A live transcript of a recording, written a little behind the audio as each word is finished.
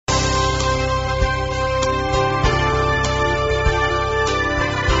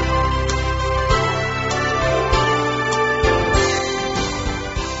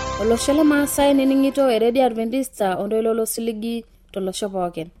Oloshole Maasai niningito eredi Adventista Olndoilo losiligi tolosho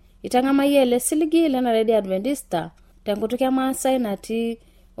pookin. Itang'amayie losiligi lena eredi Adventista tenkutuk e Maasai natii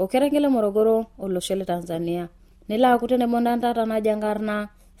okerengele Morogoro oloshole Tanzania. Nila akutene mondanta najangarna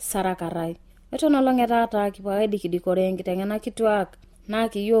Sarakarai. Eton olong' taata kipake dikidikore Inkitegenat kituak na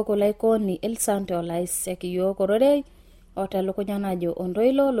kiyoko laikoni Elsante olais ekiyoko rorei otelukunya najo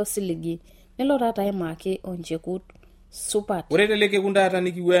Olndoilo losiligi nelo taata imaki onchekut supat. Ore teleke kundata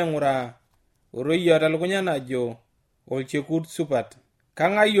nikiweng'ura oroyia otelukunya najo olchekut supat.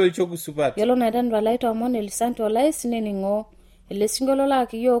 Kang'ai olchoku supat. Yelo naitan valaito amon Elsante olais nining'o ele singolo la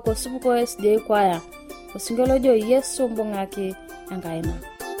kiyoko supuko SJ kwaya. Osingolo jo Yesu mbung'aki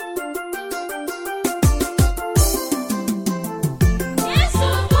enkaina.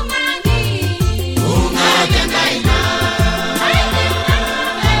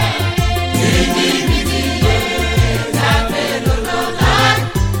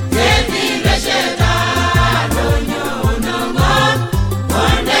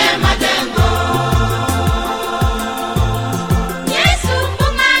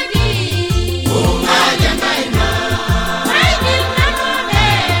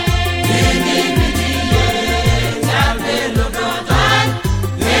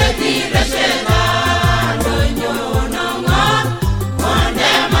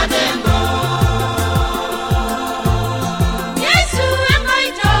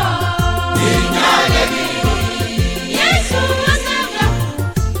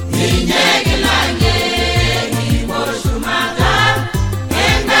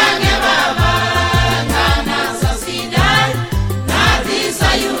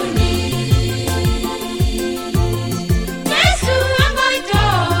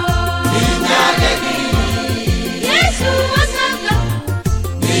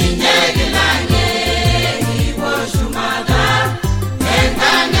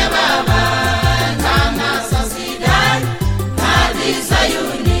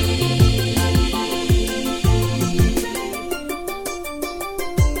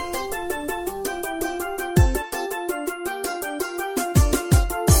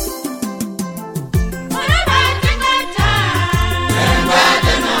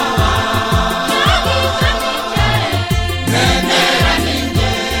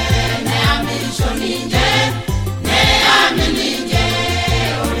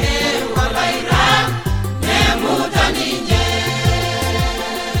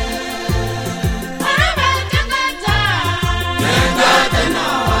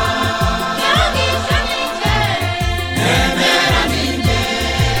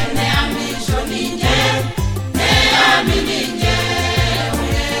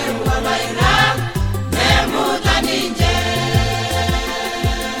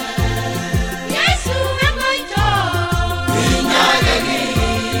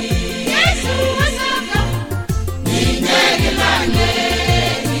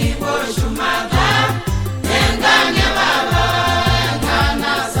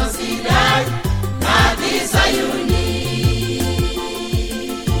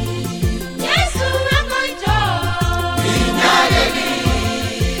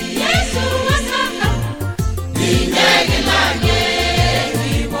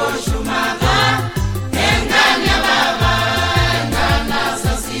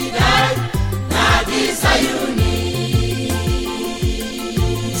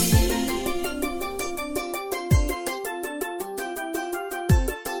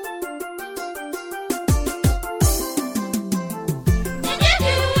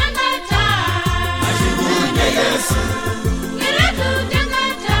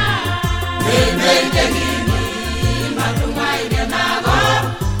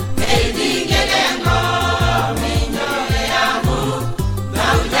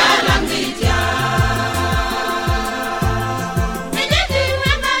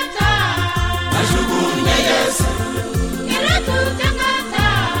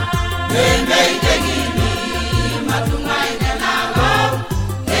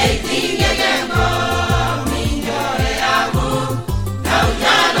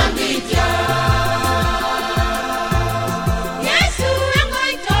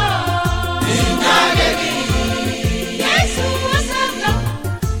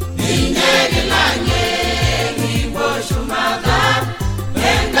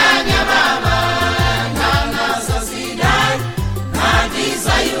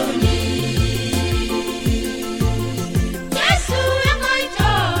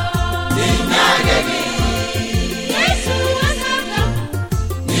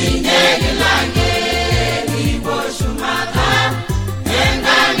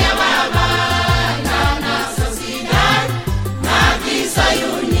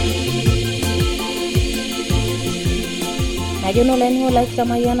 Ajono laini ola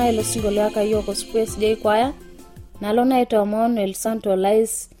kitamayana ilo singolio akayoko space J Choir. Nalo na itomon el santo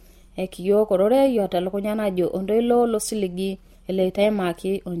lais ekiyo korore yo atalukunyana ajo Olndoilo losiligi ele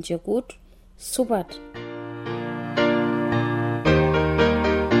itaimaki onchekut supat.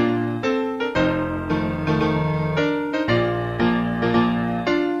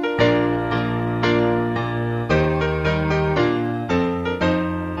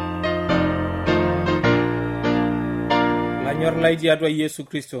 Nyor laiti atwa Yesu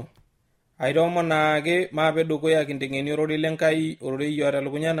Kristo. Airomo naake maape dukuya kinteng'eni orore lenkai orore yo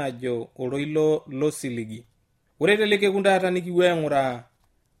atalukunyana ajo Olndoilo losiligi. Ore teleke kuntaata nikipuo aing'uraa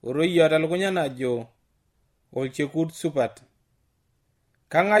orore yo atalukunyana ajo olchekut supat.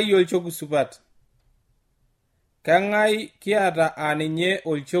 Kang'ai olchekut supat? Kang'ai kiata aaninye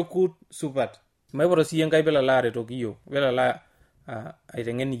olchekut supat? Maiporo siyie enkai pelala aretoki yiok, pelala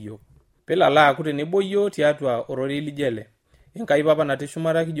aiteng'en iyiok. Pelala aku tenebo yiok tiatua orore lijo ele. Enkai papa natii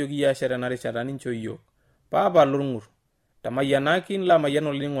shumata kijoki ashet ena rishata nincho iyiok. Papa lorng'ur, tamayianaki lamayian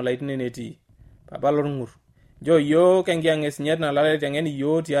olning'o laitinen etii. Papa lorng'ur, nchoo yiok enkiang'esinyet nalo aiteng'en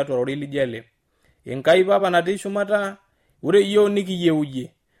iyiok tiatua orore lijo ele. Enkai papa natii shumata, ore iyiok nikiyieu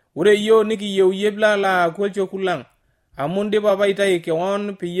iyie. Ore iyiok nikiyieu iyie pilala aku olchekut lang'. Amu indipa apa aitai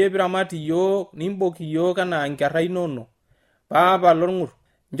kewon peyie piramat iyiok, nimbok iyiok anaa inkerra inono. Papa lorng'ur,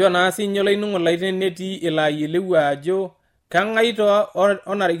 nchoo naa siinye olainining'o laitinen etii ilo ayiolou ajo kang'ai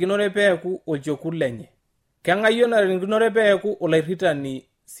onarikinore peeku olchekut lenye. Kang'ai onarikinore peeku olairritani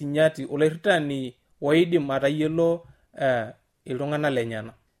sinyati, olairritani oidim atayiolo iltung'anak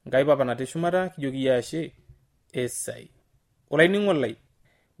lenyana. Enkai papa natii shumata kijoki ashe esai. Olainining'o lai,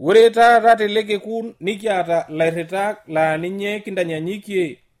 ore taata telekekun nikiata lairritak laa ninye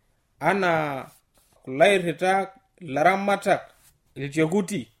kintanyanyikie anaa lairritak laramatak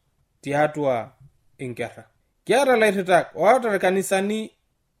ilchekuti tiatua inkerra. Kiata lairritak oota irkanisani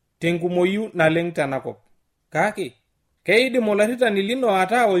tenkumoyu naleng' tenakop. Kake, keidim olairritani lino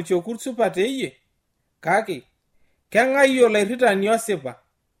ataa olchekut supat eyie. Kake, keng'ai olairritani osipa.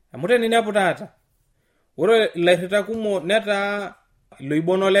 Amu teninepu taata, ore ilairritak kumok netaa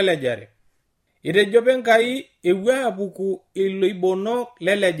iloibonok lelejare. Etejo Enkai epuo aapuku iloibonok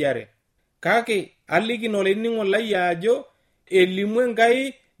lelejare. Kake, aliki olainining'o lai ajo elimu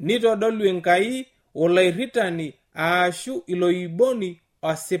Enkai nitodolu Enkai olairritani aashu iloiboni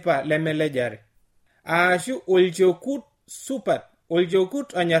osipa lemelejare. Aashu olchekut supat,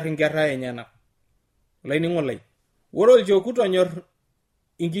 olchekut onyor inkerra enyenak. Olainining'o lai, ore olchekut onyor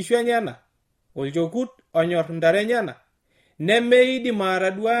inkishu enyenak, olchekut onyor intare enyenak, nemeidim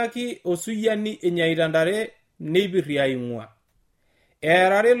ataduaki osuyiani enyaita ntare neipirri aing'ua.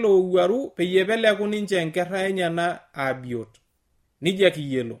 Eerare loowuaru peyie peleku ninche enkerra enyenak aabiot. Nijia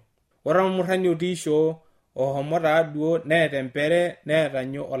kiyiolo. Ore ormurrani otii shoo ohomo taaduo neeta empere neeta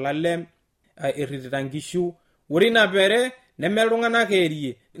olalem erritita nkishu. Ore ina pere neme iltung'anak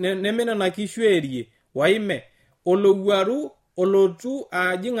erie, neme nena kishu erie, waime olowuaru olotu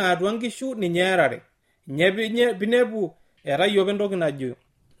ajing' atua nkishu ninye eerare. Nye pinepu eetai yiok entoki najo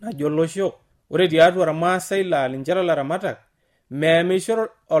olosho. Ore tiatua irmaasai laa ninche laramatak, meemisho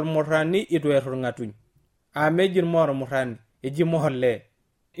ormurrani itu err orng'atuny. Meji ormurrani, eji molee.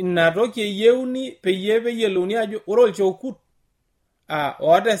 Ina toki eyieuni peyie peyiolouni ajo ore olchekut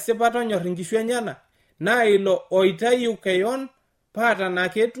oota esipata onyor inkishu enyenak naa ilo oitayu keyon paatana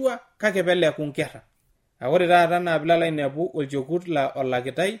ketua kake peleku nkerra. Ore taata naa pilala ainepu olchekut la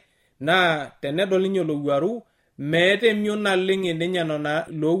olakitai naa tenedol ninye olowuaru meeta emion naleng' enenya nona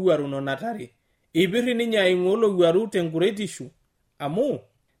lowuaru nona tare. Ipirri ninye aing'ua olowuaru tenkuretishu amu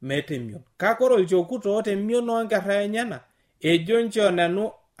meeta emion. Kake ore olchekut oota emion onkerra enyenak ejo nchoo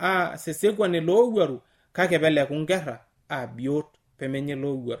nanu sesekuani loowuaru kake peleku nkerra biot pemenya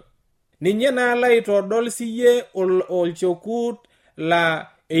loowuaru. Ninye naa laitodol siyie olchekut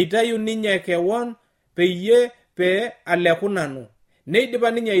la eitayu ninye kewon peyie aleku nanu.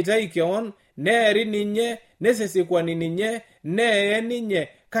 Neidipa ninye aitai kewon, neeri ninye, nesesekuani ninye, neye ninye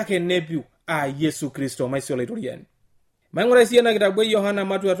kake nepiu Yesu Kristo maisio laitoriani. Maing'ura siyie ena kitabu Yohana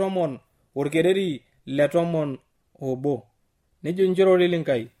matua 10 orkereri le 11. Nejo njorore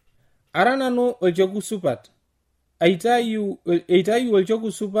linkai. Ara nanu olchekut supat. Eitayu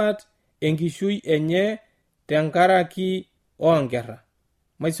olchekut supat enkishui enye tenkaraki onkerra.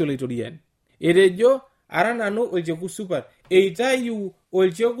 Maisio laitoriani. Etejo ara nanu olchekut supat. Eitayu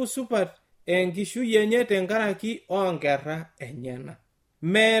olchekut supat enkishui enye tenkaraki onkerra enyena.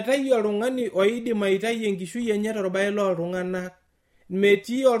 Meetai oltung'ani oidim aitayu enkishui enye torbae loltung'anak.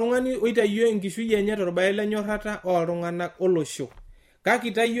 Metii oltung'ani oitayu enkishui enye torbae lenyorrata oltung'anak olosho. Kake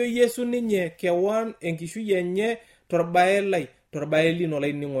itayio Yesu ninye kewon enkishui enye torbae lai torbae lino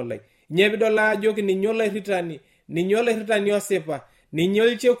olainining'oni lai. Ninye piidol ajo ninye oloirritani osipa, ninye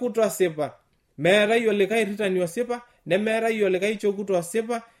olchekut osipa. Meetai olikae irritani osipa, nemeetai olikae chekut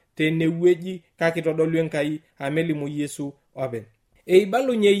osipa tenewueji, kake itodolu Enkai amu elimu Yesu openy.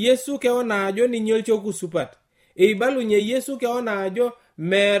 Eibalunye Yesu keon ajo ninye olchekut supat. Eibalunye Yesu keon ajo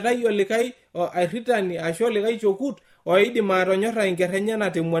meetai olikae irritani ashu olikae chekut oidim atonyorra enkerr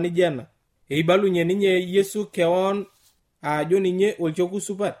enyenak temua nijo ena. Eibalunye ninye Yesu keon ajo ninye olchekut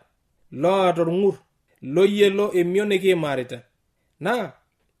supat, loota orng'ur, loyiolo emion nikiimarita. Naa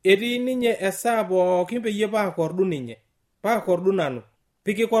etii ninye esaa pookin peyie paakordu ninye, paakordu nanu,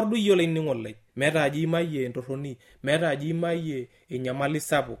 pikikordu iyie olainining'oni lai. Meeta aji imayie entorroni, meeta aji imayie enyamali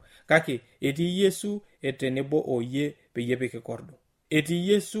sapuk, kake etii Yesu tenebo oyie peyie pikikordu.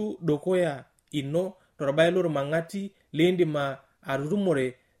 Etii Yesu dukuya ino torbae lormang'ati liindim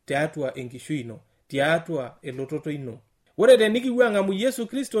atutumore tiatua enkishui ino, tiatua elototo ino. Ore tenikipuo ang'amu Yesu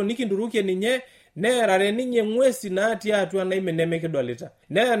Kristo nikinturukie ninye, neerare ninye ng'uesi natii atua naimin nemikidolita.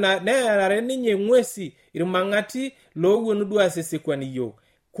 Neerare ninye ng'uesi irmang'ati loowuonu duo asisikwani iyiok.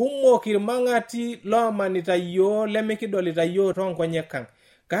 Kumok irmang'ati loomanita iyiok lemikidolita iyiok toonkonyek ang'.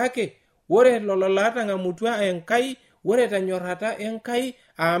 Kake ore lolo laatang'amutua Enkai, ore tenyorrata Enkai,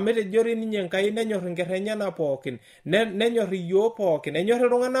 metejori ninye Enkai nenyorr inkerr enyenak pookin, nenyorr iyiok pookin, enyorr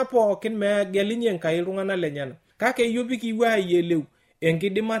iltung'anak pookin, meegelinye Enkai iltung'anak lenyenak. Kake iyiok pikipuo ayiolou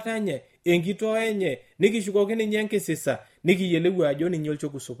enkidimata enye, enkitoo enye, nikishukoki ninye enkisisa, nikiyiolou ajo ninye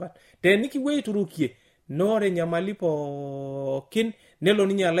olchekut supat. Tenikipuo aiturukie, noore nyamali pookin, nelo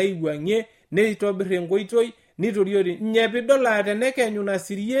ninye alo aiwuang'ie, neitobirr enkoitoi, nitoriori. Nye piidol tenekenyu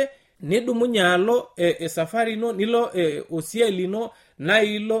nasirie, nidumunye alo esafari ino, nilo osiai lino, naa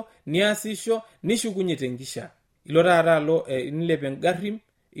ilo niasisho, nishukunye tenkisha. Ilo taata alo nilep engarri,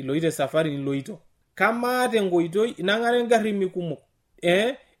 iloito esafari niloito. Kamaa tenkoitoi inang'are engarri kumok.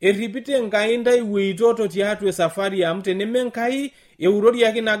 Erripito Enkai ntae iwueitoto tiatua esafari amu teneme Enkai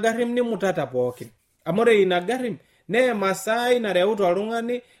euroriaki ina garri nimutata pookin. Amu ore ina garri nee masaai nareuta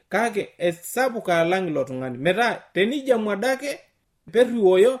oltung'ani, kake esapuk alang' ilo tung'ani. Metaa tenijamu adake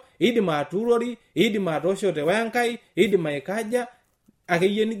perriwoyo, idim atuurori, idim atooshote wenkai, idim aikaja,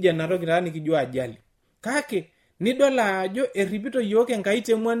 akeyie nija enatoki taa nikijo ajali. Kake nidol ajo erripito iyiok Enkai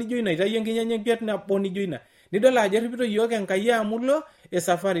temua nijo ina, itayio enkinyanyukiet nabo nijo ina. Nidol ajo erripito iyiok Enkai amu ilo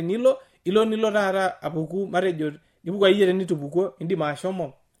esafari nilo taata apuku, matejo nipuku ayie tenitupukuo, indim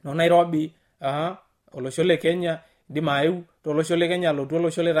ashomo Nairobi, olosho le Kenya, indim aeu tolosho le Kenya alotu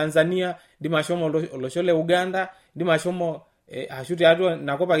olosho le Tanzania, indim ashomo olosho le Uganda, indim ashomo ashu tiatua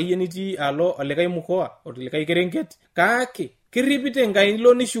inakop akeyie nitii alo olikae mukoa, olikae kerenket. Kake kirripito Enkai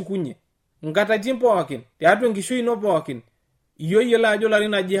ilo nishukunye nkatatin pookin, tiatua enkishui ino pookin. Iyo yiolo ajo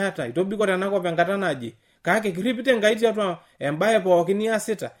larin aje hata, itobiko tenakop enkata naje. Kake kirripito Enkai tiatua embaye pookin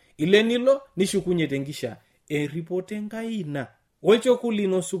niasita, ile nilo nishukunye tenkisha. Erripoto Enkai ina, olchekut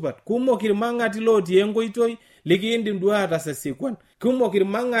lino supat. Kumok irmang'ati lotii enkoitoi likiindim duo atasasekwan. Kumok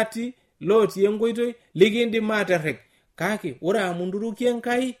irmang'ati lotii enkoitoi likiindim aterrek. Kake ore amu nturukie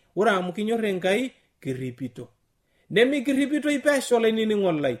Enkai, ore amu kinyorr Enkai, kirripito. Nemikirripitoi pesho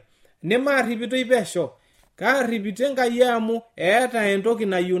olainining'oni lai, nemaarripitoi pesho. Kaarripito Enkai amu eeta entoki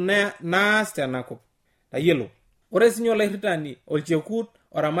nayieu naas tenakop. Tayiolo, ore sinye olairritani, olchekut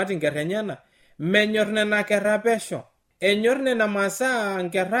oramat inkerr enyenak, menyorr nena kerra pesho. Enyorr nena masaa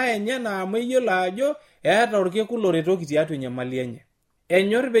nkerra enyenak amu eyiolo ajo eeta orkekun loretoki tiatua enyamali enye.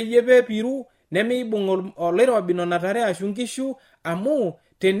 Enyorr peyie pepiru nemeibung' oloirobi nona tare ashu nkishu amu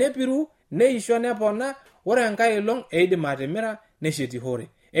tenepiru neisho nepona, ore enkae elong' eidim atimira neshetie hore,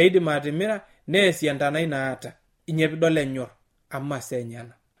 eidim atimira neesie entanai naata. Ine pidol enyorr amu masaa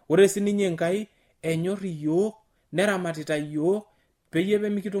enyenak. Ore sininye Enkai enyorr iyiok, neramatita iyiok peyie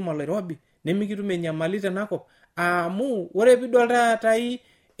pemikitum oloirobi, nemikitum enyamali tenakop, amu ore pidol taatai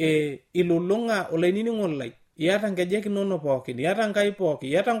ilulung'a olainining'oni lai, iyata nkejek inonok pookin, iyata nkai pookin,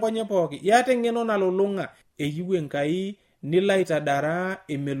 iyata nkonyek pookin, iyata eng'eno nalulung'a, eyieu Enkai nilo aitadaraa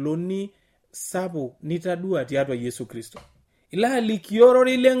emeloni sapuk nitadua tiatua Yesu Kristo. Ilo alikio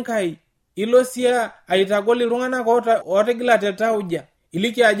ororei lenkai, ilo sia aitagol iltung'anak ootigilate tauja,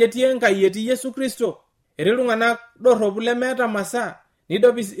 iliki ajo etii Enkai, etii Yesu Kristo. Etii iltung'anak dorropu lemeeta masaa,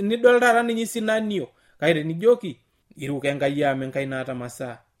 nidol taata ninye sinanio, kake tenijoki iruko Enkai amu Enkai naata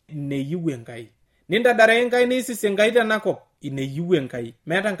masaa, ineyieu Enkai. Nintadare Enkai niisis Enkai tenakop, ineyieu Enkai,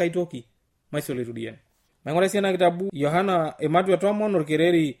 meeta Enkai toki. Maisolo iturian. Maing'ura sii ena kitabu Yohana Ematua 10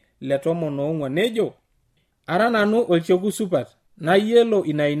 orkereri le 14 nejo, ara nanu olchekut supat, nayiolo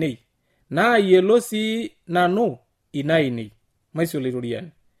inainei, naayiolo sii nanu inainei. Maisolo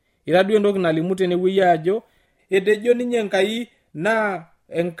iturian. Itaduo entoki nalimu tenewueji ajo etejo ninye Enkai naa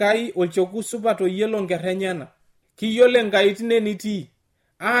Enkai olchoku supat oyiolo inkerra enyana. Kiyiolo Enkai tine nitii.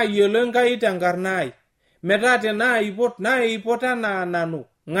 Yiolo Enkai tenkarna ai. Metaa tenaa ipot enaa nanu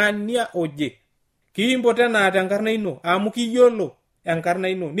ng'ania oje. Kiimpot enaa tenkarna ino amu kiyiolo enkarna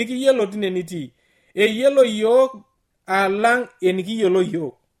ino. Nikiyiolo tine nitii. Eyiolo yiok alang enikiyiolo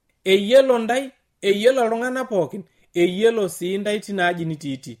yiok. Eyiolo ntai, eyiolo iltung'anak pookin, eyiolo sii ntai tinaaji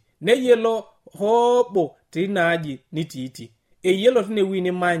nitiiti. Neyiolo hoobo tinaaji nitiiti. Eyiolo tine wii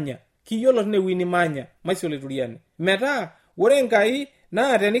nimanya. Kiyiolo tine wii nimanya. Maisolo ituriani. Metaa ore Enkai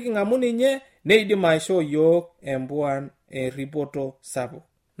naa teniking'amu ninye neidim aishoo yiok empuan eripoto sapuk.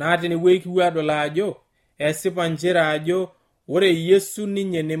 Naa tenewuei kipuo adol ajo esipa njere ajo ore Yesu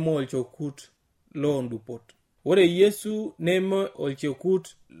ninye neme olchokut loondupot. Ore Yesu neme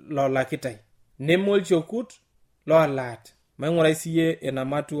olchokut lolakitai. Neme olchokut loolaat. Maing'urai siye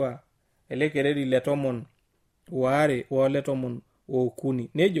enamatua ele kereri le 12 ole 13.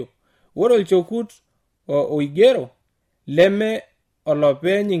 Nejo, ore olchokut oigero leme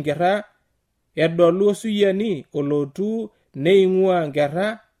olopeny inkerra edolu osuyiani olotu neing'ua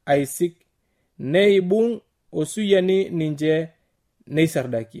inkerra aisik neibung' osuyiani ninche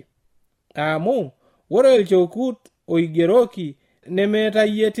neisardaki. Amu ore olchokut oigeroki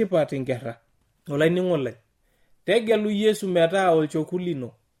nemeetayie tipat inkerra. Olainining'oni lai, tegelu Yesu metaa olchokut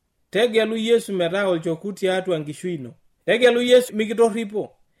lino. Tegelu Yesu metaa olchokut tiatua nkishui ino. Tegelu Yesu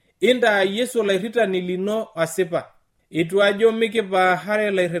mikitorripo. Intaa Yesu olairritani lino asipa. Itu ajo mikipaahare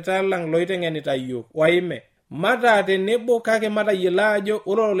ilairritak lang loiteng'enita yiok. Waime. Mataa tenebo kake matayiolo ajo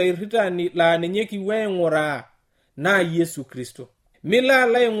ore olairritani laa ninye kipuo aing'uraa naa Yesu Kristo. Milo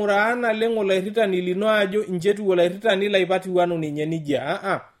alo aing'uraa naleng olairritani lino ajo inchetu olairritani laipati wanu ninye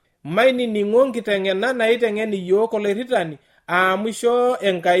nijia. Mainining'o nkiteng'ena naiteng'en yiok olairritani amu ishoo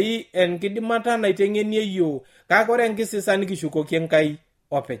Enkai enkidimata naiteng'enie yiok. Kake ore enkisisa nikishukoki Enkai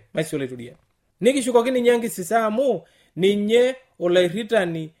openy. Maisolo ituriani. Nikishukoki ninye enkisisa amu ninye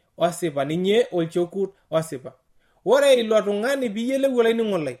olairritani osipa, ninye olchokut osipa. Ore ilo tung'ani piyiolou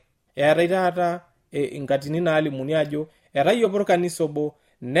olainining'oni lai, eetai taata inkatini naalimuni ajo eetai opo kanisa obo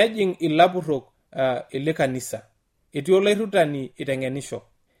nejing' ilapurrok ele kanisa. Etii olairritani iteng'enisho.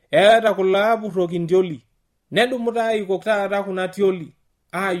 Eeta kulo apurrok intioli. Nedumu taa ikok taata kuna tioli.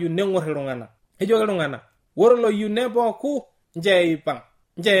 Ayu neng'or iltung'anak. Ejoki iltung'anak, ore loyiu nepooku nchoo eipang'.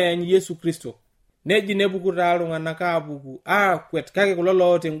 Nchoo eeny Yesu Kristo. Neji nepuku taa iltung'anak aapuku aakwet kake kulo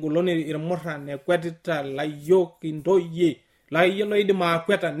loota engolon irmurran ekwetita layiok intoyie layiolo idim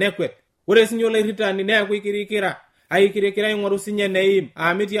aakweta nekwet. Ore sinye olairritani neeku ikirikira aing'oru sinye neim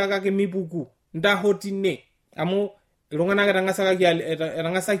amitiakaki mipuku ntaho tine amu iltung'anak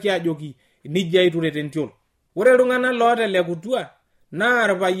etang'asaki ajoki nijia iture tentiol. Ore iltung'anak lootelekutua naa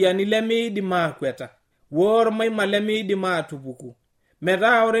irpayiani lemeidim aakweta wormaima lemeidim aatupuku.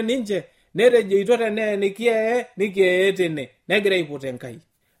 Metaa ore ninche netejoito tenee nikiee tene negira aipot Enkai.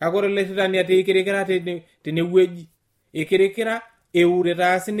 Kake ore olairritani ate ikirikira tenewueji. Ikirikira eure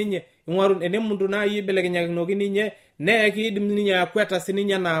taa sininye. Ing'oru enemuntu naaji ibelekenyakinoki ninye nee kiidim ninye akweta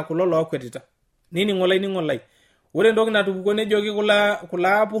sininye naa kulo lookwetita. Nining' olainining'oni lai. Ore entoki natupukuo nejoki kulo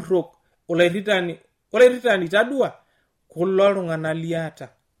apurrok olairritani tadua kulo tung'anak liata.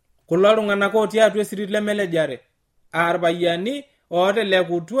 Kulo tung'anak otii atua esirit lemelejare. Irpayiani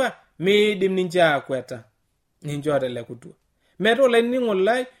ootelekutua miidim ninche akweta. Ninche ootelekutua. Metaa olainining'oni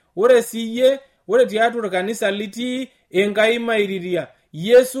lai, ore siyie, ore tiatua kanisa litii Enkai mairiria,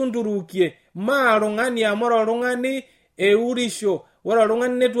 Yesu nturukie, maa oltung'ani amu ore oltung'ani eurisho, ore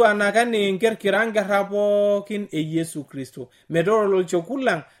oltung'ani netu anaka enaa enker kira nkerra pookin e Yesu Kristo. Metaa ore olchokut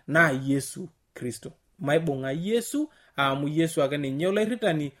lang naa Yesu Kristo. Maibung'a Yesu amu Yesu ake ninye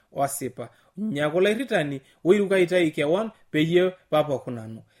olairritani osipa. Ninye ake olairritani oiruka aitai kewon peyie papoku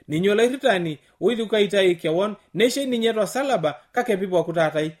nanu. Ninye olairritani oiruka aitai kewon neishei ninye tosalaba kake pipoku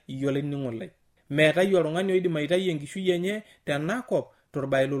taatai iyie olainining'oni lai. Meetai oltung'ani oidim aitai enkishui enye tenakop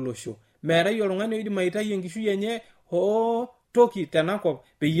torbae lolosho. Meetai oltung'ani oidim aitai enkishui enye toki tenakop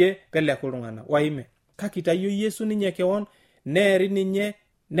peyie peleku iltung'anak. Waime. Kake itayio Yesu ninye kewon neeri ninye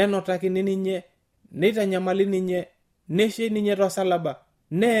nenotakini ninye neitanyamali ninye neishei ninye tosalaba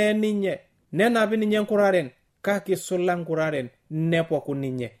nee ninye nenapi ninye nkuraren kake isula nkuraren nepoku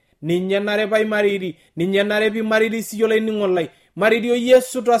ninye. Ninye nare paimariri, ninye nare pimariri siyo olainining'oni lai. Maririo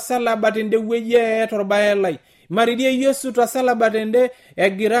Yesu tosalaba tende wueji torbae lai. Maririe Yesu tosalaba tende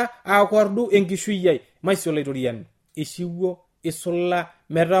egira akordu enkishui ai. Maisolo aitoriani. Ishiwuo isula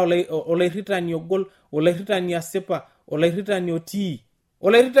metaa olairritani ogol, olairritani asipa, olairritani otii,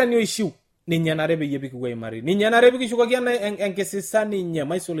 olairritani oishiu. Ninye nare peyie pikipuo aimariri. Ninye nare pikishukoki enkisisa ninye.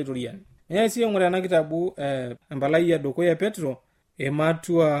 Maisolo aitoriani. si ng'ura ena kitabu empalai edukuya Petro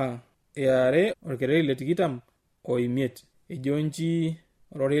ematua eare orkereri le 25 ejo nji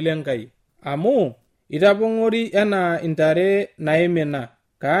ororei lenkai amu itapong'ori enaa intare naimina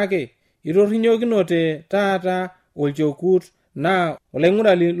kake itorrinyokinote taata olchokut naa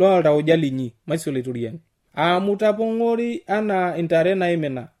olaing'urani looltauja linyi maisoloiturian amu tapong'ori enaa intare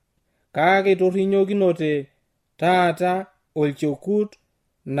naimina kake itorrinyokinote taata olchokut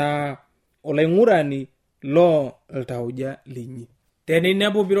naa olaing'urani looltauja linyi.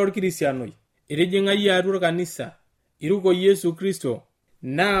 Teninepu pira orkirisianoi itijing'ayie atua kanisa iruko Yesu Kristo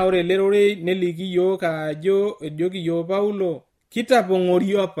naa ore ele rorei neliki yiok ajo ejoki yiok Paulo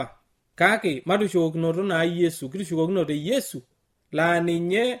kitapong'ori apa kake matushukokinoto naa Yesu, kitushukokinote Yesu laa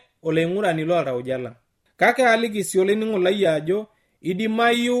ninye olaing'urani looltauja lang. Kake aliki sii olainining'o lai ajo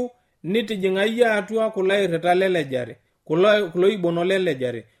idimayu nitijing'ayie atua kulo airrita lelejare, kulo ibono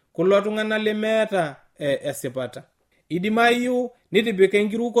lelejare, kulo tung'anak lemeeta esipata. Idimayu nitipika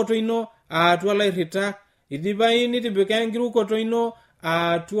enkirukoto ino atua lairrita, idimayu nitipika enkirukoto ino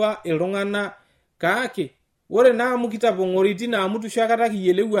atua iltung'anak kake ore naa amu kitapong'ori tina amu tushakata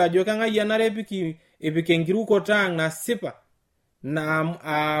kiyiolou ajo keng'ai enare epik enkirukoto ang' nasipa na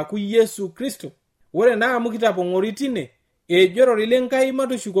aaku Yesu Kristo. Ore naa amu kitapong'ori tine ejo ororei lenkai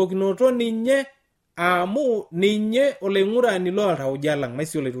matushukokinoto ninye amu ninye olaing'urani looltauja lang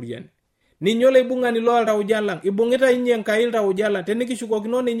maisoloiturian. Ninye olaibung'ani looltauja lang, ibung'ita ninye Enkai iltauja lang.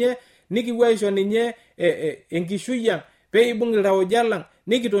 Tenikishukokino ninye nikipuo aisho ninye enkishui ang' pee ibung' iltauja lang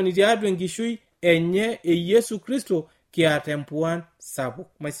nikitoni tiatua enkishui enye Yesu Kristo kiata empuan sapuk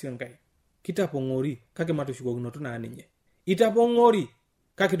maisio Enkai. Kitapong'ori kake matushukokinoto naa ninye. Itapong'ori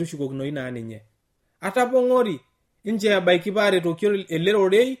kake tushukokinoi naa ninye. Atapong'ori inche ebaiki paaretoki ele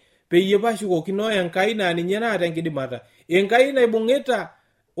rorei peyie pashukokino Enkai naa ninye naata enkidimata. Enkai naibung'ita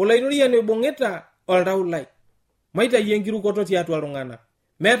olairorian oibung'ita oltau lai. Maitayie enkirukoto tiatua iltung'anak.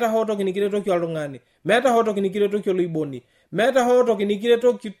 Meeta hoo toki nikiretoki oltung'ani, meeta hoo toki nikiretoki oloiboni, meeta hoo toki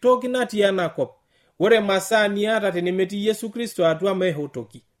nikiretoki toki natii enakop. Ore masaa niata tenemetii Yesu Kristo atua meho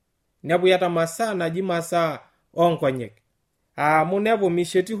toki. Nepu yata masaa naji masaa oonkonyek. Amu nepu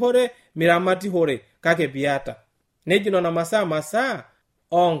misheti hore, miramati hore kake piata. Neji nona masaa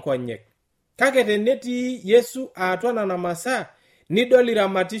oonkonyek. Kake tenetii Yesu atua nana masaa nidol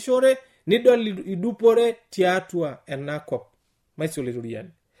iramatishore, nidol idupore tiatua enakop.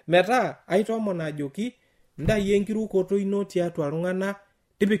 Maisoloiturian. Metaa aitoomon ajoki ndayie enkirukoto ino tiatua iltung'anak,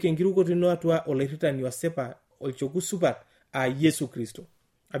 tipika enkirukoto ino atua olairritani osipa olchoku supat Yesu Kristo.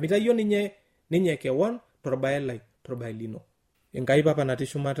 Amitayio ninye kewon torbae lai, torbae lino. Enkai papa natii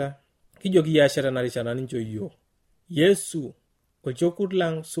shumata kijoki yasha tenarishata nincho yiok. Yesu olchokut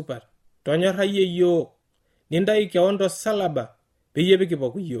lang supat tonyorrayie yiok nintai kewon tosalaba peyie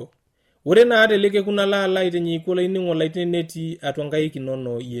pikipoku yiok. Ore naa telekekun ala aitenyiku olainining'o lai netii atua nkaik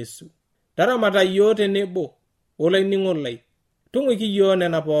inono Yesu. Taramata yiok tenebo olainining'o lai. Tung'uiki yiok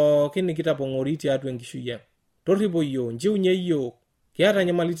nena pookin nikitapong'ori tiatua enkishui ang'. Torripo yiok, nchiunye yiok. Kiata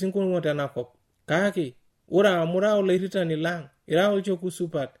nyamalitin kumok tenakop. Kake ore amu ira olairritani lang, ira olchoku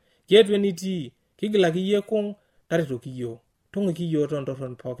supat, kietu enitii, kigilaki yie kung, taretoki yiok. Tung'uiki yiok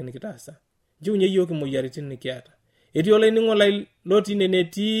tontorron pookin nikitaasa. Nchiunye yiok imoyiaritin nikiata. Etii olainining'o lai lotii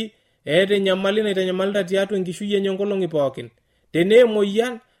nenetii eeta enyamali naitanyamalita tiatua enkishui enye nkolong'i pookin. Tenee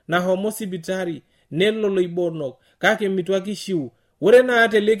emoyian nahomo sipitali, nelo loibonok, kake mitua kishiu. Ore naa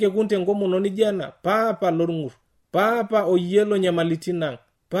telekekun tenkomono nijo ena, Paapa lorng'ur, Paapa oyiolo nyamalitin ang',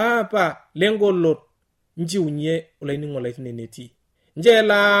 Paapa lengolot, nchiunye olainining'o lai nenetii. Nche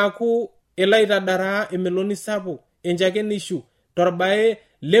elaaku elaitadaraa emeloni sapuk, enchake nishu, torbae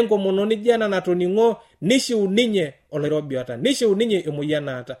lenkomono nijo ena natoning'o, nishiu ninye olairobi oata, nishiu ninye emoyian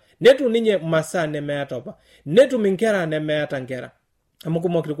naata, netu ninye masaa nemeeta apa, netum inkera nemeeta nkera. Amu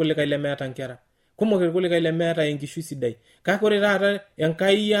kumok irkulikae lemeeta nkera, kumok irkulikae lemeeta enkishui sidai. Kake ore taata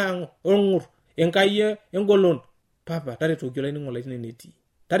Enkai ang' orng'ur, Enkai engolon, Papa taretoki olainining'o lai nenetii.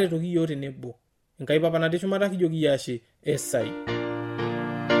 Taretoki yiok tenebo. Enkai papa natii shumata kijoki yashe esai.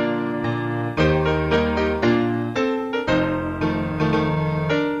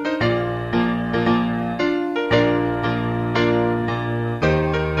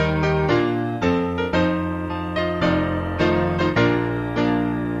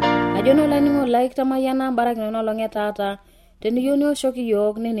 Ajono olainining'o lai kitamayiana mbarakino nolong'e taata teniyieu nioshoki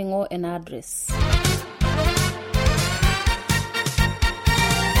yiok nining'o ena address.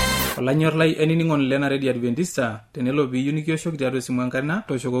 Olanyor lai enining'on lena Radio Adventista tenelo piiyieu nikioshoki tiatua esimu enkarna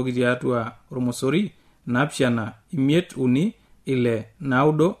toshokoki tiatua ormosori 753 692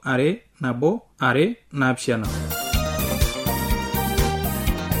 2 7.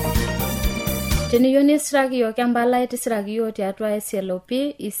 Teniyieu nisiraki yiok empalai tisiraki yiok tiatua SLP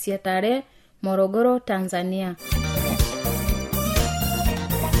Isietare, Morogoro, Tanzania.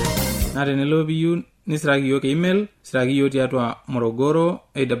 Na tenelo piyieu nisiraki yiok email, siraki yiok tiatua Morogoro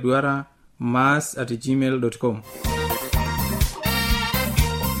awr@mass@gmail.com.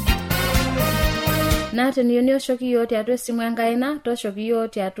 Na teniyieu nioshoki yiok tiatua esimu enkaina, tooshoki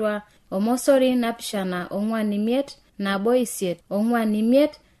yiok tiatua 075-158-459.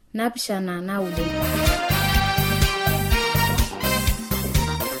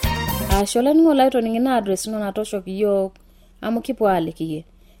 Ashe laningo laitoning'ina address ino natooshoki yiok amu kipuo alikiyie.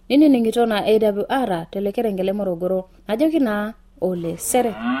 Ninining'ito na AWR telekerengele Morogoro. Najoki naa ole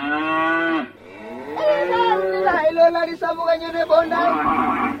sere.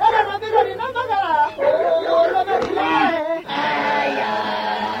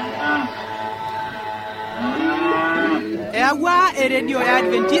 Ewa radio ya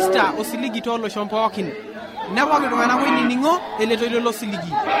Adventista osiligi tolo shompookin. Nepoki tung'ana kuinining'o eletoilo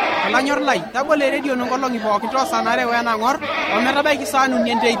losiligi. Olanyor lai, tabole radio nongolongi pookin tosanare wena ng'or ometabaiki saa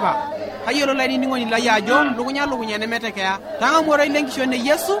uni enteipa. Kayiolo lai nining'oni lai ajo lukunya nemetekea. Tang'amoro ile nkishon e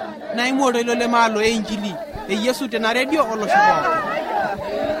Yesu na imuoto ilo lemaalo e injili. E Yesu tena radio olosho pookin.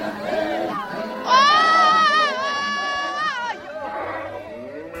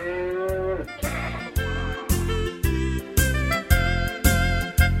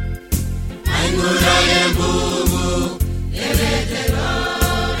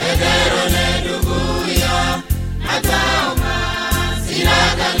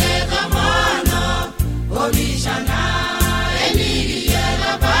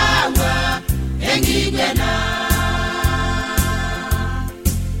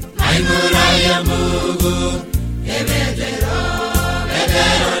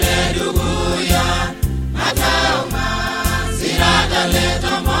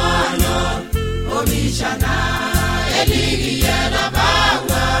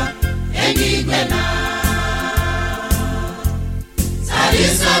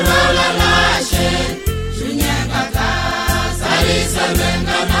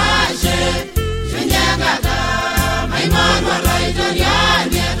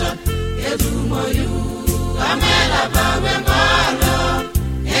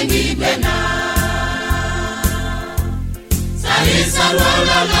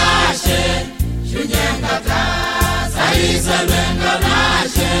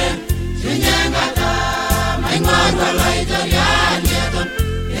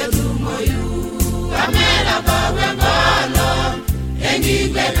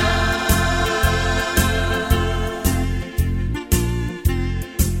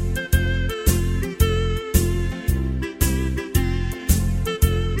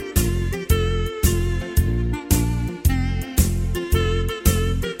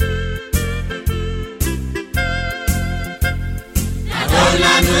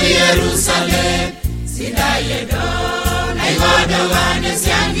 Jerusalem, sidaye do, naigodo wane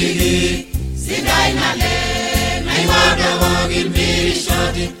siangigi, siday nale, naigodo wogil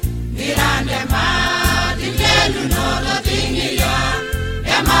birishoti, mirande ma, dimlelu nodo tingiya,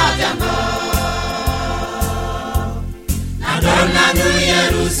 yamatango. Adona nu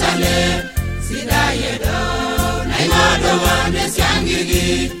Jerusalem, sidaye do, naigodo wane siangigi,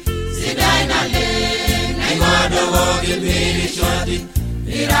 siday nale, naigodo wogil birishoti,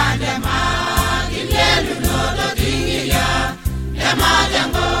 mirande ma, dimlelu nodo tingiya,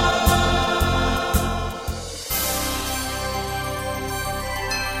 yamatango.